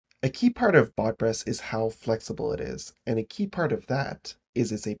A key part of Botpress is how flexible it is, and a key part of that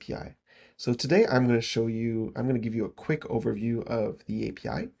is its API. So today I'm going to give you a quick overview of the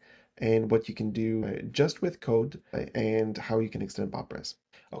API and what you can do just with code and how you can extend Botpress.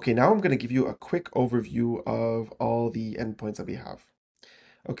 Okay, now I'm going to give you a quick overview of all the endpoints that we have.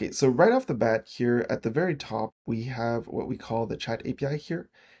 Okay, so right off the bat here at the very top, we have what we call the chat API here,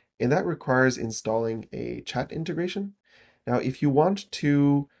 and that requires installing a chat integration. Now, if you want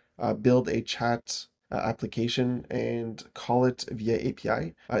to build a chat application and call it via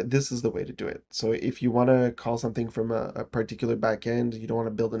API, this is the way to do it. So if you want to call something from a particular backend, you don't want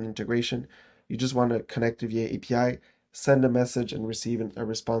to build an integration, you just want to connect via API, send a message and receive a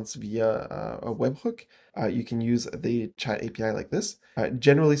response via a webhook, you can use the chat API like this.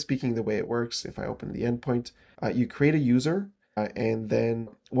 Generally speaking, the way it works, if I open the endpoint, you create a user, and then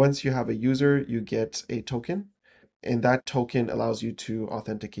once you have a user, you get a token, and that token allows you to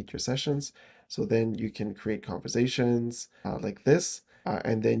authenticate your sessions. So then you can create conversations like this,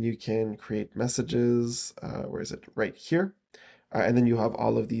 and then you can create messages. Where is it? Right here. And then you have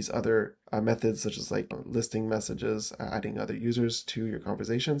all of these other methods, such as like listing messages, adding other users to your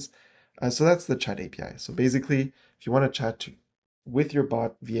conversations. So that's the chat API. So basically, if you want to chat with your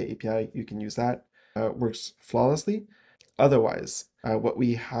bot via API, you can use that. Works flawlessly. Otherwise, what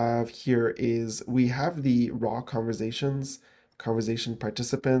we have here is we have the raw conversations, conversation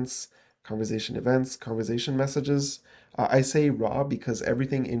participants, conversation events, conversation messages. I say raw because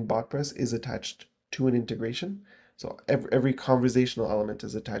everything in Botpress is attached to an integration. So every conversational element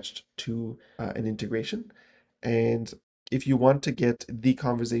is attached to an integration. And if you want to get the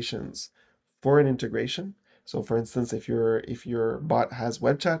conversations for an integration, so for instance, if your bot has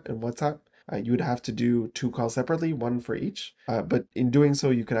web chat and WhatsApp, you would have to do two calls separately, one for each. But in doing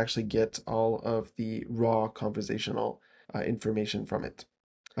so, you could actually get all of the raw conversational information from it.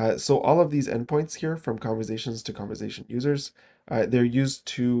 So all of these endpoints here, from conversations to conversation users, they're used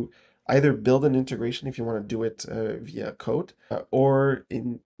to either build an integration if you want to do it via code, or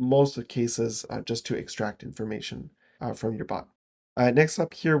in most cases, just to extract information from your bot. Next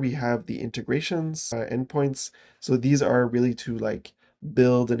up here, we have the integrations endpoints. So these are really to like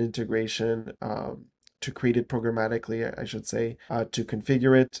build an integration, to create it programmatically, I should say, to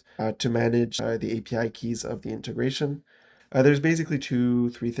configure it, to manage the API keys of the integration. There's basically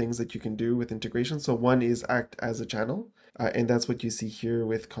three things that you can do with integration. So one is act as a channel, and that's what you see here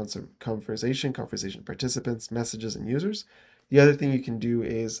with conversation participants, messages, and users. The other thing you can do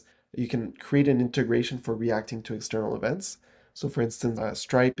is you can create an integration for reacting to external events. So for instance,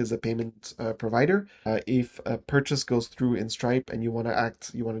 Stripe is a payment provider. If a purchase goes through in Stripe and you want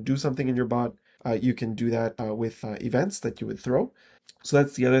to do something in your bot, you can do that with events that you would throw. So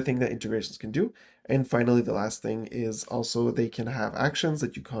that's the other thing that integrations can do. And finally, the last thing is also they can have actions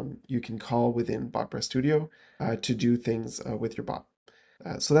that you can call within Botpress Studio to do things with your bot.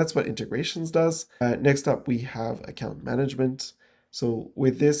 So that's what integrations does. Next up, we have account management. So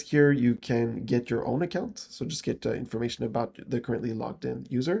with this here, you can get your own account. So just get information about the currently logged in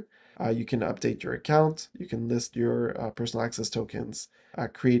user. You can update your account. You can list your personal access tokens,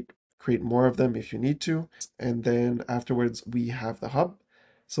 create more of them if you need to. And then afterwards, we have the hub.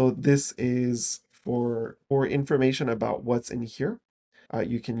 So this is for information about what's in here.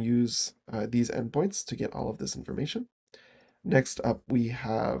 You can use these endpoints to get all of this information. Next up, we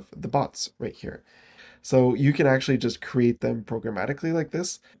have the bots right here. So you can actually just create them programmatically like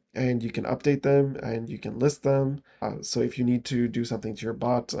this, and you can update them and you can list them. So if you need to do something to your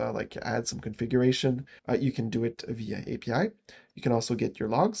bot, like add some configuration, you can do it via API. You can also get your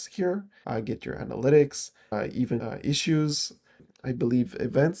logs here, get your analytics, even issues. I believe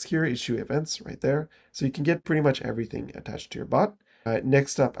events here, issue events right there. So you can get pretty much everything attached to your bot.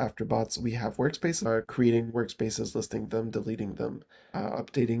 Next up after bots, we have workspaces, creating workspaces, listing them, deleting them,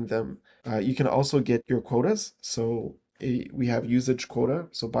 updating them. You can also get your quotas. So we have usage quota.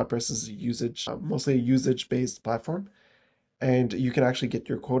 So Botpress is mostly a usage-based platform. And you can actually get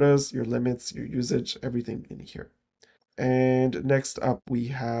your quotas, your limits, your usage, everything in here. And next up, we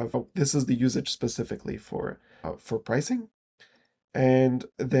have, this is the usage specifically for pricing. And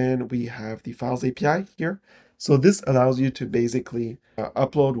then we have the Files API here. So this allows you to basically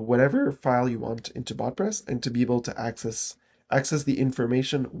upload whatever file you want into Botpress and to be able to access the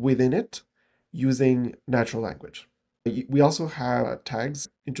information within it using natural language. We also have tags,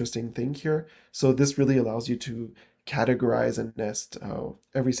 interesting thing here. So this really allows you to categorize and nest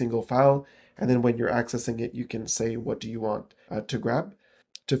every single file. And then when you're accessing it, you can say, what do you want to grab,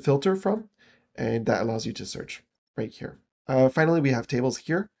 to filter from? And that allows you to search right here. Finally, we have tables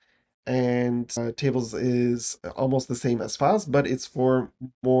here. And tables is almost the same as files, but it's for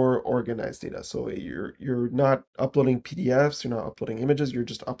more organized data. So you're not uploading PDFs, you're not uploading images, you're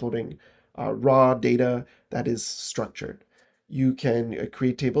just uploading raw data that is structured. You can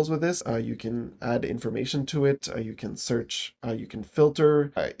create tables with this. You can add information to it. You can search. You can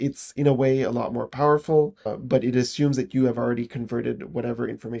filter. It's in a way a lot more powerful, but it assumes that you have already converted whatever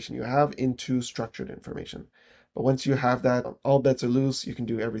information you have into structured information. But once you have that, all bets are loose. You can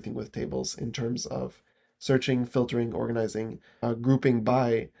do everything with tables in terms of searching, filtering, organizing, grouping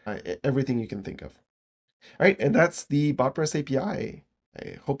by everything you can think of. All right, and that's the Botpress API.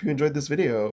 I hope you enjoyed this video.